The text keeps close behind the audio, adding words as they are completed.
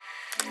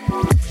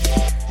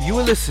You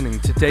are listening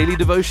to Daily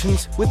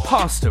Devotions with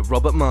Pastor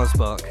Robert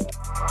Marsbach.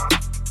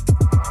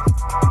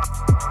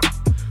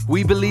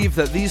 We believe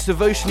that these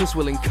devotions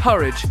will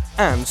encourage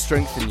and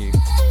strengthen you.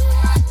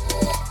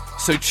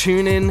 So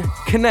tune in,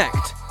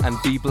 connect, and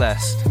be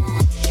blessed.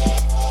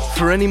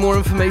 For any more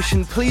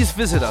information, please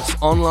visit us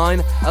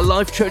online at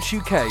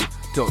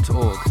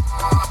lifechurchuk.org.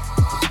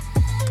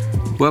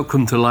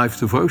 Welcome to Life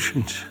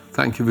Devotions.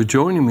 Thank you for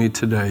joining me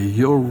today.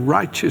 Your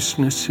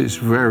righteousness is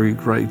very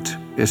great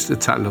is the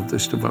title of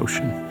this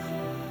devotion.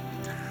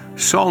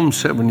 Psalm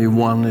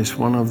 71 is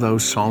one of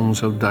those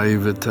songs of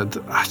David that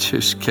I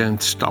just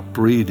can't stop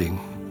reading.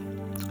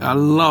 I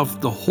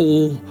love the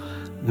whole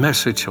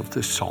message of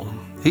this psalm.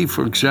 He,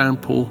 for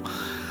example,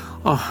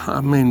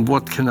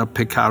 what can I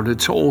pick out?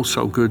 It's all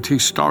so good. He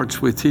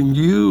starts with, "In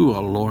you,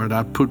 O Lord,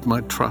 I put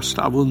my trust.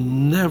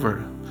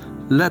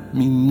 Let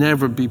me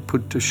never be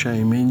put to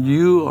shame. In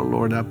you, O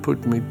Lord, I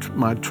put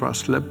my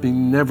trust. Let me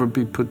never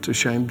be put to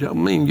shame."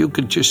 You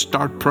could just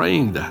start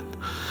praying that.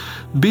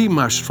 "Be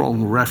my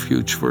strong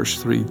refuge," verse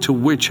 3, "to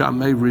which I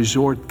may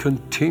resort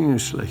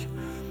continuously."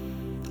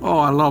 Oh,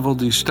 I love all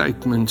these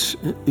statements.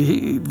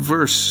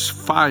 Verse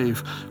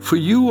 5, "For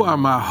you are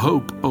my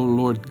hope, O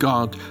Lord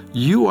God.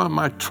 You are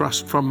my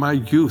trust from my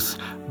youth.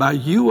 By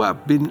you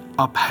I've been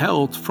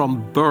upheld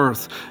from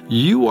birth.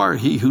 You are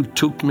he who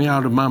took me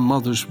out of my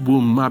mother's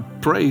womb. My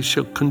praise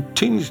shall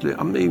continuously."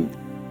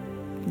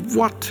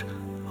 What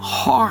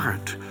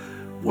heart,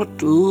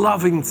 what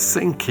loving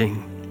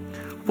thinking,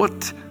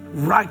 what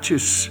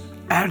righteous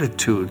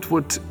attitude,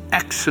 what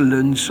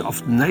excellence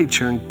of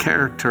nature and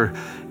character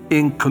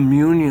in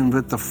communion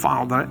with the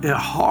Father, a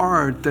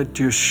heart that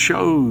just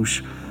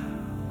shows,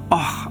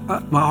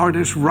 my heart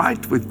is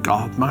right with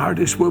God. My heart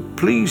is well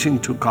pleasing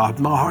to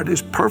God. My heart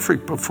is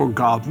perfect before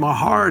God. My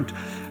heart,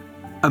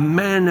 a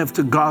man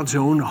after God's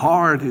own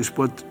heart is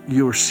what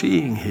you're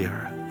seeing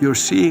here. You're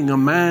seeing a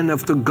man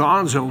after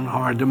God's own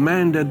heart, a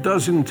man that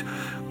doesn't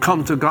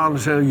come to God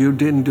and say, "You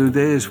didn't do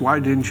this, why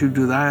didn't you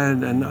do that?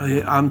 And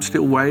I'm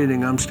still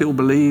waiting, I'm still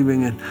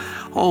believing," and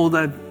all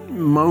that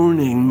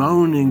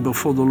moaning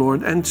before the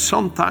Lord. And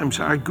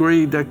sometimes I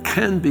agree that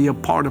can be a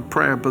part of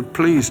prayer, but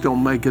please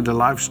don't make it a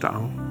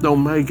lifestyle.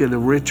 Don't make it a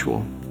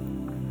ritual.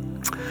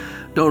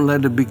 Don't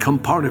let it become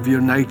part of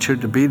your nature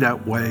to be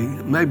that way.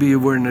 Maybe you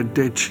were in a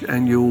ditch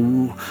and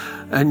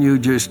you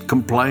just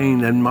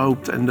complained and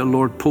moped, and the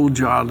Lord pulled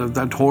you out of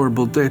that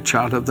horrible ditch,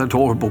 out of that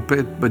horrible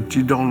pit, but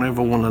you don't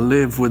ever want to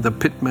live with a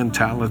pit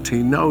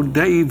mentality. No,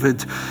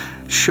 David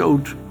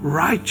showed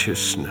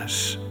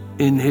righteousness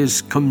in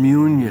his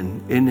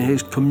communion, in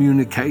his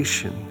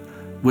communication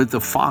with the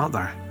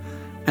Father.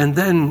 And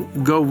then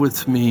go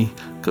with me,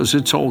 because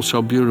it's all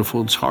so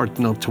beautiful, it's hard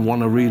not to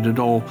want to read it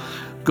all.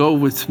 Go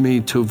with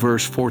me to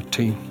verse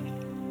 14,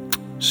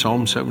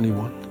 Psalm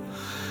 71.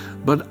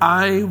 "But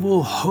I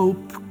will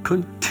hope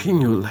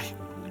continually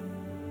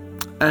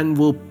and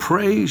will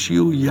praise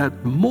you yet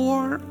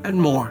more and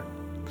more.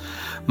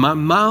 My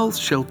mouth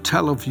shall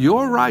tell of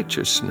your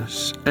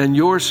righteousness and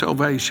your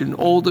salvation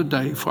all the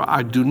day, for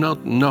I do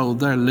not know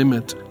their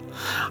limit.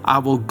 I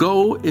will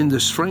go in the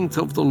strength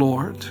of the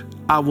Lord.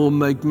 I will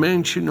make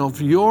mention of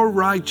your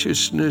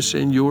righteousness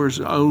and yours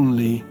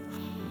only.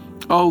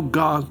 O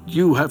God,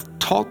 you have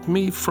taught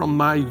me from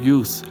my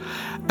youth,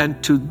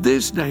 and to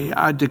this day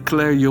I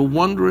declare your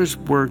wondrous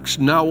works.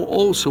 Now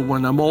also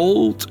when I'm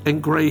old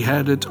and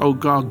gray-headed, O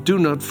God, do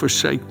not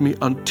forsake me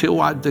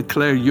until I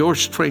declare your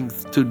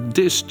strength to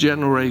this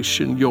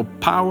generation, your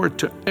power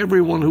to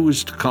everyone who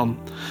is to come.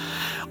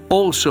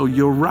 Also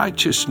your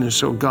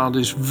righteousness, O God,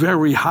 is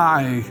very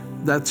high."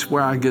 That's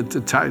where I get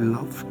the title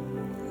of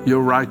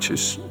your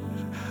righteousness.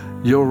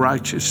 Your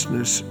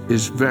righteousness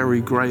is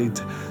very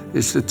great.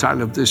 It's the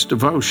title of this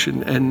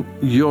devotion. And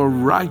your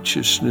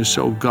righteousness,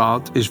 O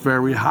God, is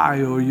very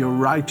high, or your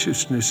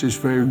righteousness is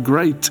very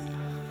great.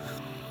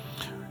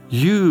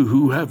 You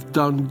who have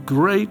done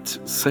great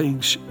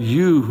things,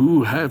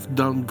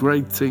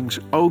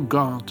 O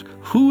God,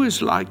 who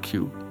is like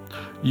you?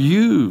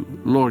 You,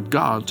 Lord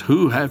God,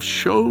 who have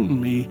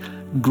shown me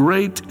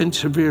great and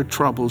severe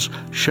troubles,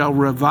 shall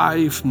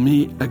revive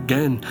me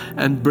again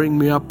and bring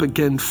me up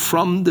again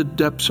from the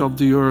depths of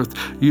the earth.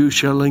 You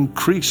shall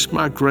increase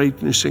my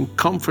greatness and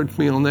comfort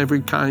me on every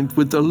kind.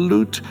 With the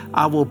lute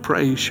I will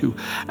praise you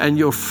and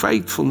your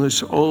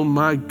faithfulness, O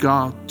my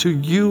God. To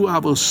you I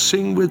will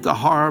sing with the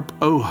harp,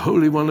 O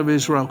Holy One of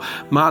Israel.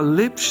 My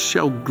lips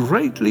shall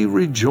greatly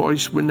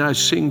rejoice when I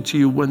sing to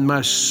you, when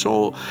my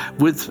soul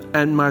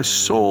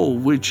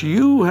which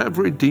you have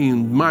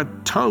redeemed. My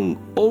tongue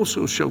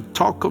also shall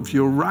talk of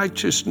your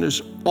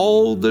righteousness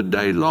all the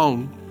day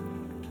long.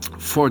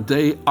 For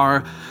they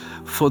are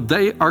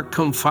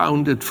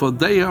confounded, for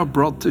they are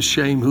brought to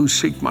shame who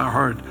seek my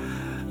heart.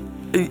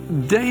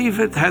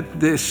 David had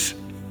this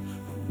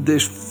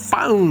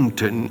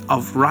fountain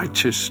of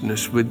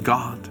righteousness with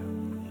God.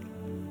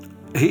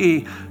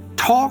 He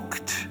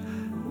talked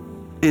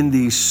in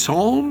these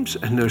psalms,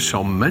 and there's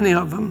so many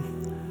of them,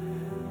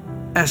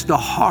 as the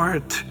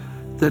heart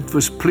that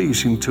was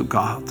pleasing to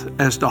God,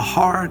 as the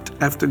heart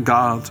after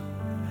God.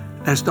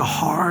 as the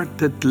heart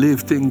that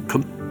lived in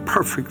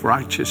perfect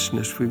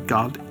righteousness with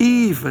God.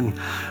 Even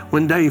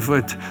when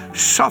David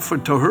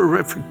suffered the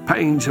horrific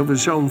pains of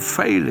his own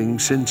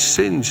failings and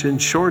sins and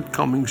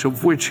shortcomings,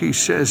 of which he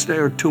says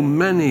there are too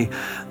many.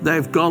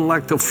 They've gone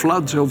like the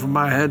floods over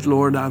my head,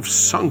 Lord. I've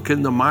sunk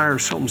in the mire,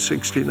 Psalm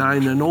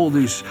 69, and all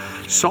these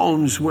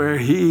psalms where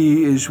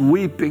he is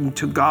weeping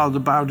to God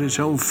about his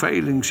own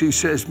failings. He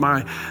says,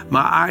 my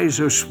eyes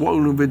are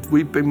swollen with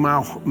weeping,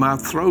 my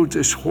throat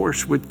is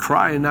hoarse with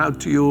crying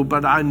out to you,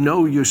 but I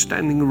know you're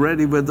standing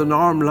ready with an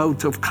armload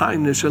of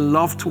kindness and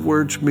love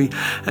towards me.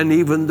 And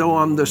even though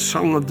I'm the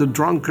son of the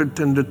drunkard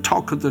and the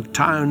talk of the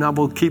town, I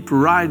will keep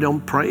right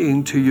on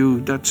praying to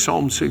you. That's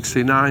Psalm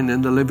 69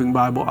 in the Living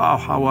Bible. Oh,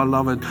 how I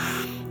love it.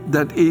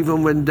 That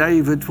even when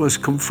David was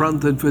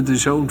confronted with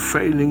his own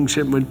failings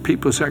and with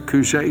people's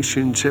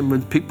accusations and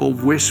with people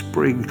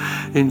whispering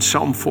in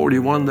Psalm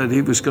 41 that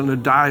he was going to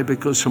die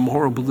because some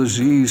horrible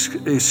disease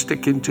is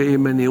sticking to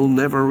him and he'll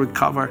never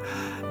recover,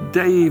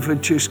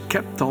 David just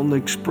kept on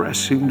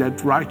expressing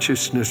that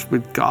righteousness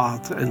with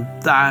God. And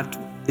that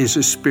is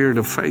a spirit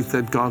of faith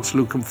that God's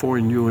looking for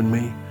in you and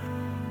me.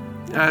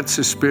 That's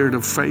a spirit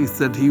of faith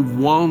that he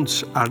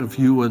wants out of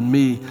you and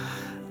me.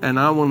 And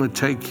I want to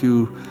take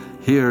you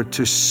here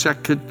to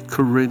 2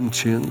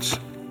 Corinthians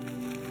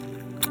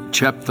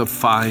chapter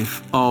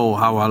 5. Oh,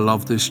 how I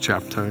love this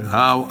chapter.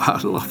 How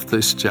I love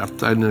this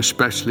chapter, and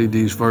especially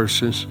these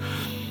verses.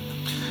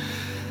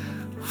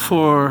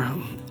 For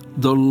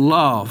the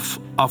love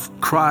of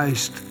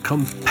Christ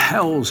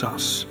compels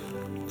us.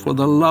 For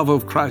the love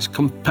of Christ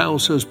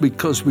compels us,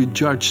 because we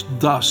judge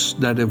thus,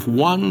 that if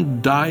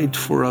one died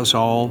for us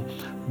all,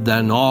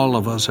 then all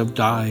of us have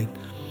died.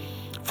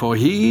 For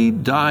he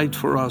died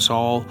for us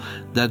all,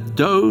 that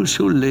those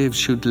who live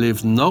should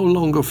live no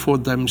longer for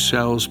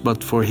themselves,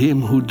 but for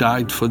him who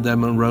died for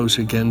them and rose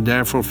again.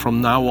 Therefore,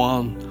 from now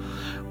on,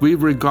 we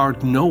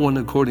regard no one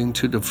according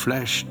to the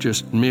flesh,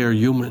 just mere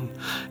human.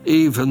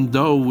 Even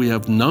though we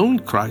have known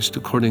Christ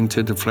according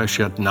to the flesh,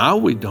 yet now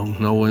we don't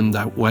know him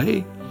that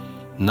way.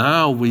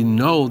 Now we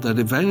know that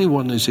if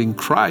anyone is in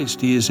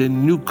Christ, he is a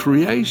new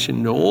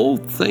creation. The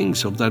old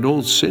things of that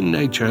old sin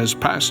nature has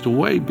passed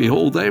away.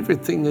 Behold,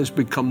 everything has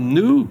become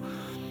new.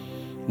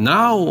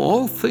 Now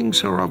all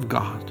things are of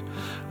God,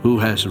 who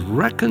has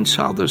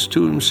reconciled us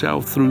to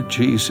himself through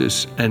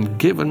Jesus and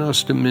given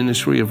us the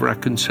ministry of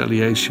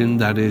reconciliation.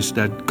 That is,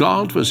 that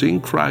God was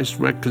in Christ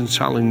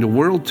reconciling the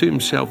world to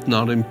himself,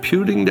 not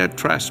imputing their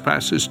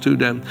trespasses to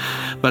them,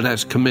 but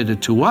has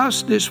committed to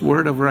us this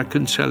word of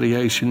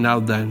reconciliation. Now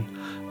then,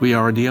 we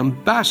are the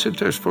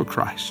ambassadors for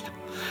Christ.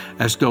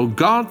 As though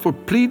God were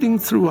pleading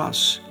through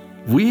us,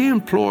 we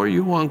implore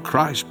you on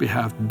Christ's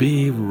behalf,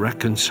 be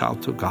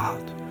reconciled to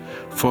God.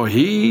 For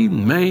he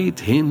made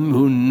him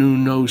who knew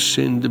no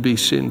sin to be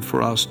sin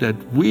for us, that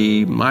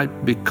we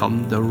might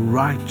become the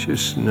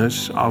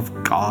righteousness of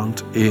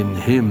God in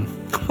him.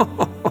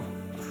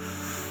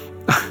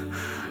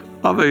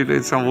 I mean,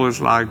 it's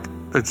almost like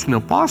it's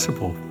not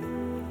possible.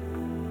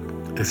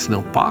 It's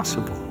not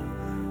possible.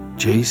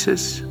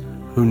 Jesus,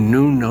 who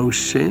knew no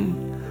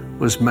sin,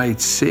 was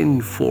made sin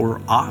for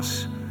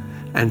us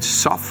and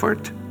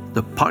suffered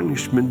the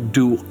punishment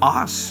due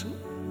us.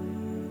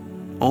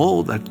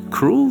 All that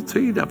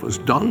cruelty that was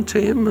done to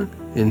him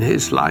in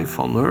his life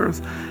on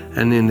earth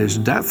and in his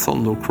death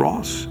on the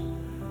cross,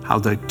 how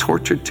they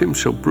tortured him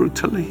so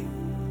brutally.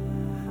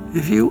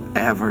 If you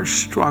ever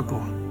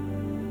struggle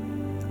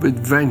with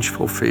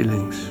vengeful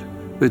feelings,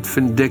 with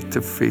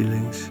vindictive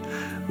feelings,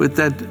 with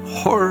that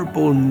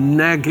horrible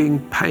nagging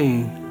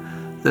pain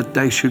that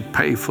they should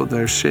pay for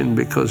their sin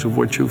because of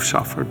what you've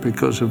suffered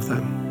because of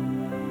them,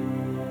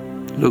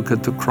 look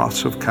at the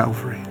cross of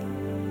Calvary.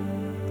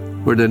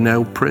 Were the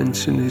nail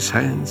prints in his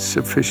hands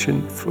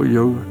sufficient for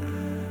you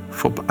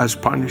as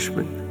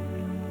punishment?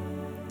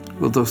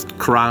 With the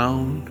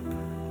crown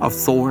of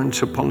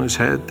thorns upon his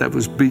head that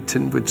was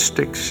beaten with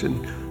sticks,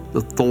 and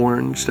the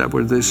thorns that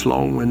were this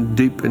long went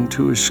deep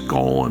into his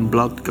skull and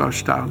blood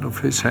gushed out of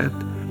his head,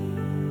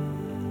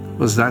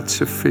 was that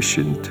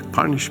sufficient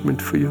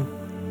punishment for you?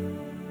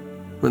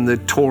 When they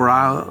tore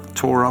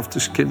off the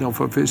skin off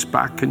of his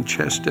back and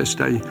chest as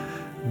they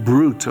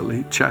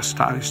brutally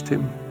chastised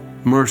him,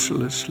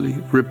 mercilessly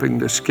ripping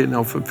the skin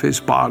off of his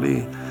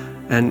body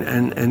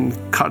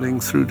and cutting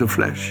through the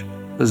flesh.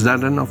 Is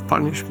that enough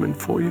punishment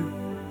for you?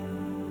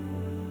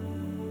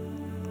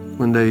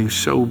 When they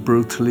so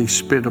brutally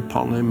spit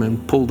upon him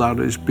and pulled out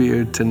his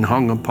beard and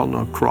hung upon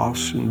a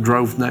cross and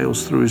drove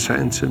nails through his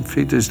hands and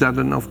feet, is that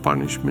enough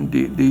punishment? Do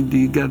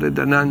you get it?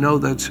 And I know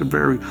that's a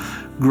very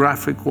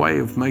graphic way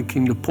of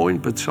making the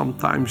point, but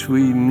sometimes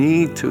we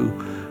need to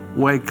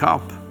wake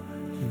up.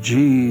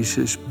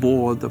 Jesus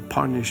bore the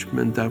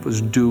punishment that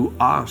was due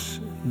us,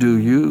 due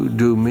you,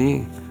 due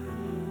me.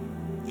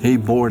 He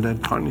bore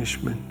that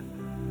punishment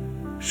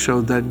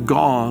so that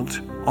God,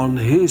 on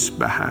his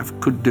behalf,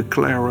 could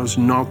declare us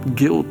not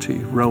guilty.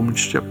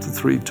 Romans chapter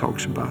 3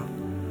 talks about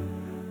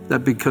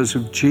that because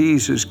of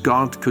Jesus,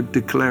 God could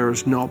declare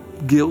us not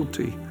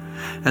guilty.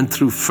 And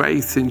through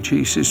faith in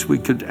Jesus, we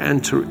could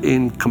enter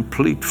in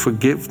complete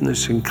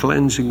forgiveness and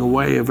cleansing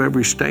away of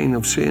every stain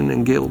of sin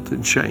and guilt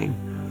and shame,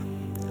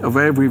 of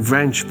every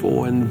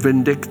vengeful and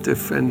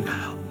vindictive and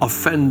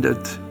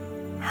offended,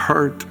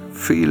 hurt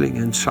feeling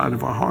inside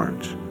of our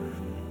hearts.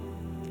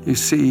 You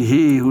see,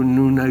 he who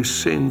knew no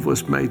sin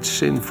was made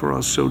sin for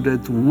us so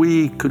that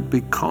we could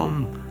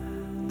become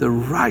the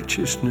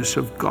righteousness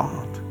of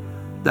God.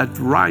 That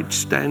right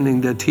standing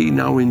that he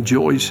now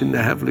enjoys in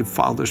the Heavenly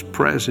Father's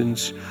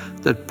presence,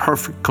 that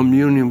perfect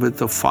communion with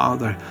the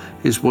Father,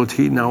 is what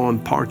he now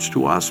imparts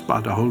to us by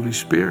the Holy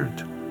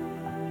Spirit.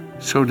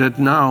 So that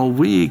now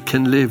we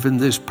can live in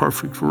this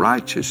perfect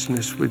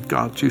righteousness with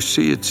God. You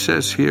see, it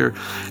says here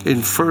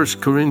in 1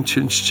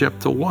 Corinthians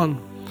chapter 1,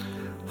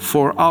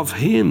 for of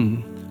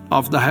him,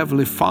 of the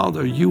Heavenly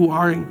Father, you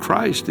are in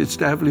Christ. It's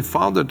the Heavenly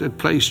Father that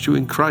placed you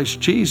in Christ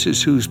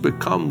Jesus, who's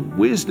become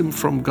wisdom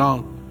from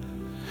God,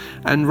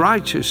 and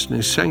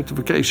righteousness,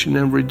 sanctification,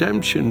 and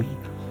redemption,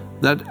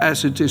 that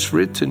as it is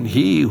written,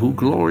 he who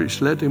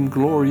glories, let him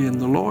glory in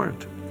the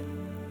Lord.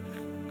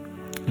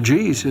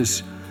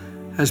 Jesus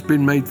has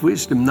been made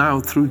wisdom. Now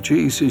through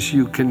Jesus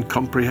you can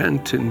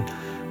comprehend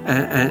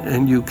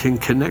and you can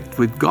connect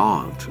with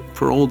God,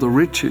 for all the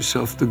riches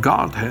of the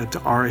Godhead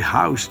are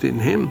housed in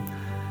him.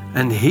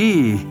 And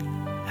he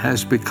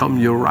has become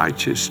your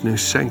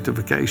righteousness,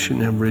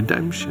 sanctification, and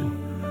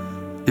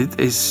redemption. It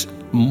is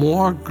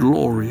more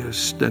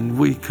glorious than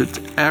we could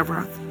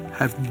ever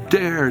have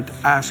dared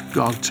ask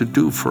God to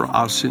do for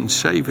us in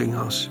saving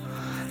us.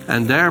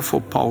 And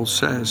therefore Paul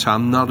says,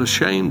 I'm not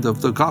ashamed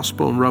of the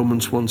gospel in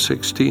Romans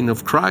 1:16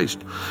 of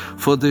Christ,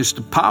 for this is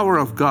the power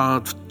of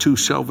God to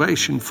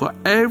salvation for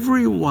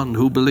everyone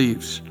who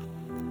believes.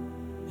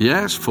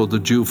 Yes, for the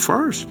Jew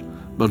first,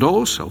 but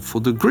also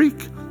for the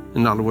Greek.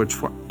 In other words,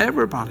 for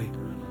everybody.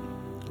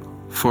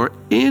 For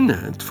in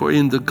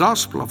the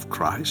gospel of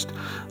Christ,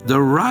 the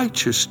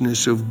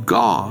righteousness of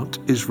God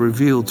is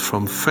revealed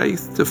from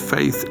faith to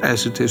faith,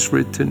 as it is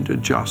written, the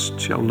just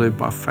shall live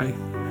by faith.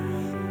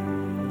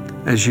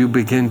 As you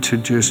begin to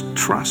just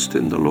trust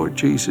in the Lord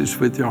Jesus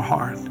with your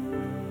heart,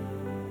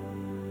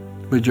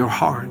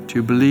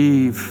 you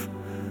believe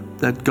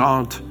that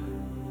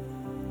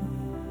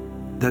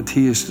that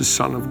he is the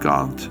Son of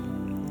God.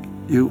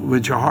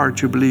 With your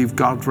heart, you believe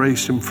God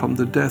raised him from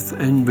the death,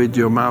 and with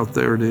your mouth,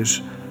 there it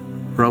is,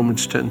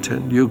 Romans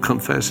 10:10, you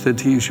confess that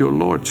he is your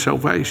Lord.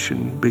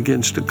 Salvation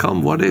begins to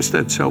come. What is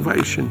that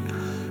salvation?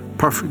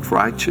 Perfect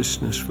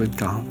righteousness with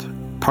God.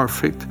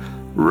 Perfect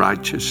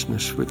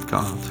righteousness with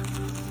God.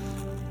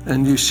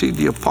 And you see,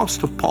 the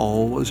Apostle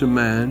Paul was a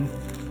man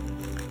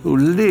who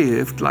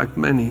lived like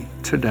many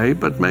today,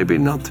 but maybe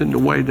not in the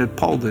way that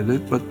Paul did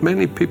it. But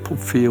many people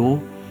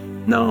feel,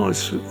 no,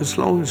 as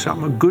long as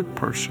I'm a good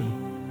person,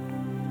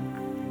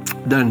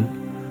 then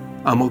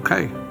I'm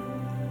okay.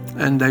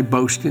 And they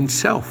boast in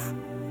self.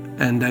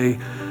 And they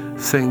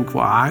think,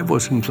 well, I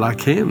wasn't like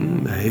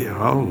him.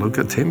 Oh, look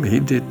at him. He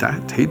did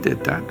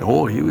that.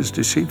 Oh, he was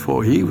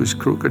deceitful. He was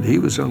crooked. He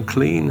was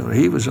unclean. Or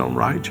he was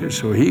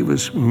unrighteous. Or he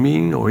was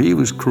mean. Or he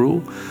was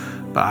cruel.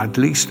 But at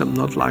least I'm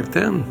not like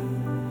them.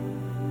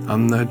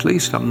 At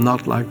least I'm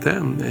not like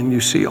them. And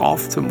you see,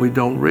 often we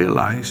don't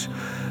realize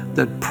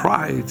that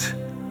pride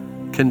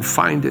can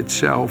find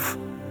itself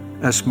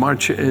as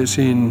much as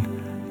in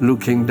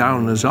looking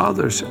down as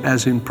others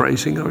as in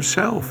praising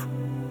ourselves.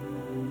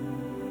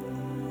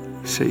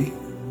 See,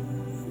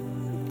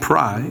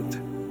 pride,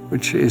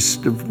 which is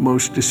the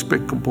most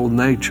despicable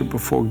nature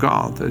before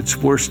God, it's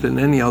worse than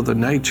any other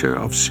nature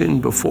of sin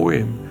before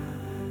him,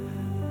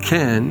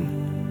 can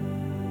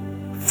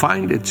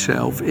find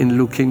itself in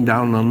looking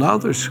down on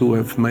others who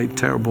have made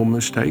terrible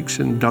mistakes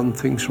and done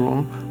things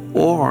wrong,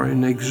 or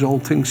in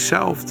exalting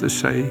self to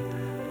say,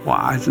 well,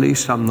 at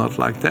least I'm not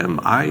like them.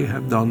 I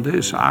have done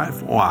this.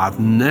 I've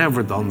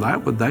never done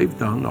that, what they've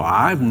done. Or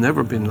I've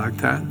never been like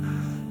that.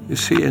 You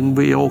see, and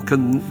we all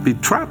can be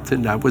trapped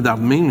in that without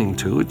meaning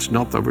to. It's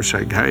not that we're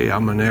saying, hey,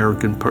 I'm an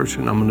arrogant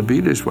person, I'm going to be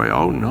this way.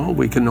 Oh, no,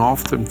 we can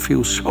often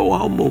feel so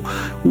humble,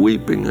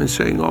 weeping and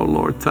saying, oh,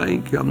 Lord,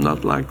 thank you. I'm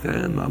not like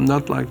them. I'm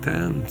not like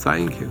them.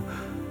 Thank you.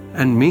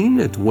 And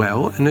mean it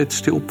well, and it's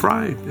still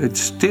pride. It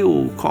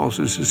still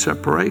causes a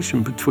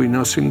separation between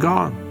us and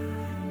God.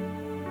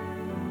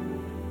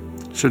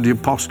 So the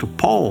Apostle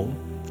Paul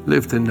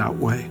lived in that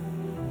way.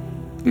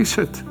 He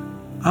said,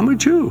 I'm a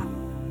Jew.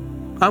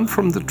 I'm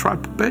from the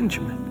tribe of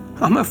Benjamin.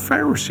 I'm a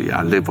Pharisee.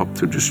 I live up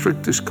to the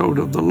strictest code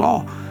of the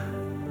law.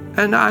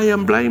 And I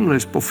am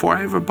blameless before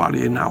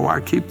everybody, and now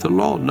I keep the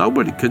law.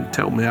 Nobody can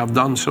tell me I've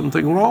done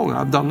something wrong.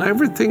 I've done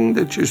everything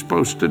that you're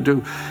supposed to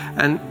do.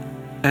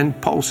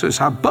 And Paul says,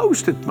 I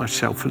boasted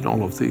myself in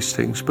all of these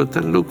things. But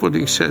then look what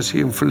he says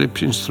here in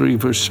Philippians 3,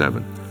 verse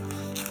 7.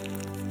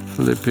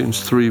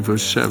 Philippians 3,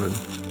 verse 7.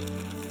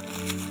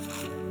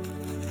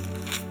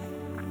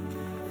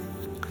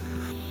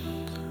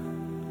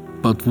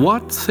 But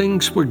what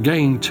things were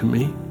gained to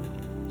me,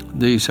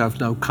 these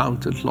I've now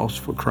counted loss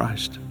for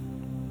Christ.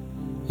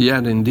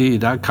 Yet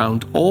indeed I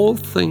count all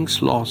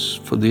things loss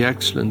for the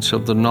excellence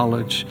of the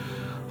knowledge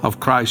of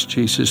Christ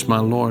Jesus my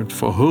Lord,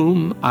 for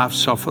whom I've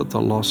suffered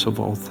the loss of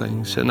all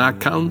things, and I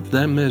count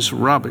them as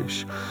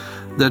rubbish,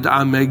 that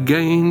I may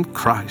gain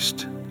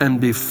Christ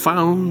and be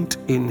found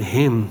in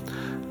him,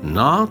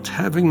 not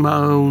having my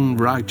own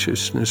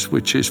righteousness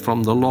which is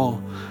from the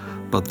law,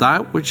 but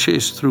that which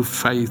is through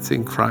faith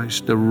in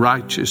Christ, the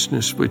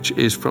righteousness which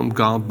is from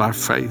God by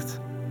faith,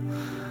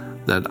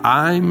 that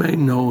I may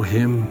know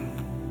him.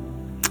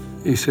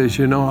 He says,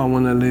 I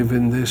want to live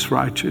in this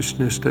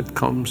righteousness that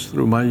comes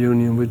through my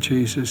union with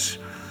Jesus,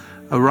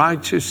 a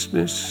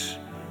righteousness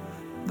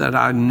that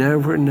I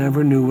never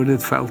knew what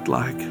it felt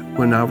like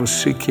when I was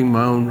seeking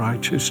my own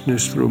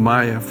righteousness through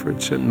my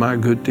efforts and my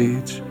good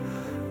deeds.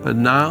 But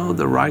now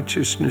the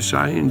righteousness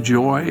I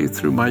enjoy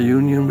through my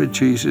union with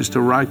Jesus,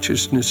 the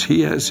righteousness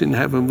he has in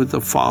heaven with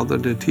the Father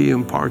that he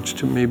imparts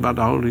to me by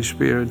the Holy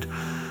Spirit,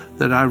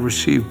 that I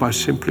receive by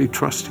simply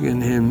trusting in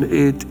him,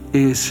 it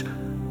is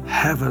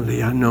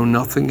heavenly. I know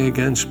nothing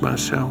against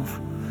myself.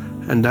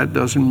 And that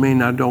doesn't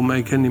mean I don't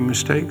make any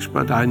mistakes,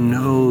 but I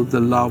know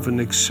the love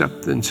and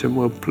acceptance and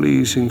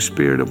well-pleasing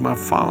spirit of my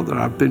Father.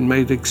 I've been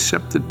made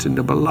accepted in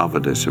the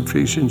beloved, as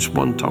Ephesians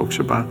 1 talks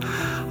about.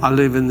 I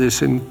live in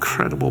this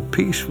incredible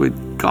peace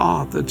with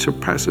God that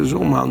surpasses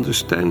all my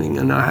understanding.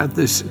 And I have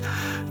this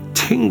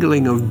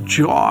tingling of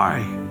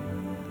joy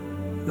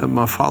that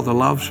my Father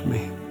loves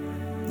me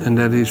and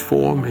that he's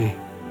for me.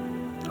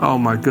 Oh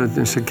my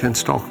goodness, I can't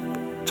stop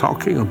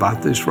talking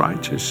about this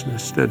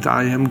righteousness that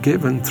I am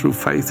given through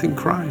faith in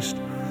Christ,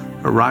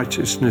 a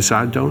righteousness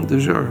I don't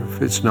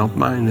deserve. It's not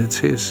mine, it's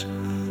his.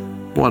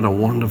 What a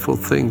wonderful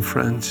thing,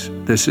 friends.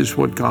 This is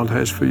what God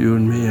has for you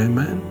and me.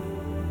 Amen.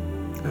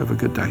 Have a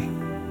good day.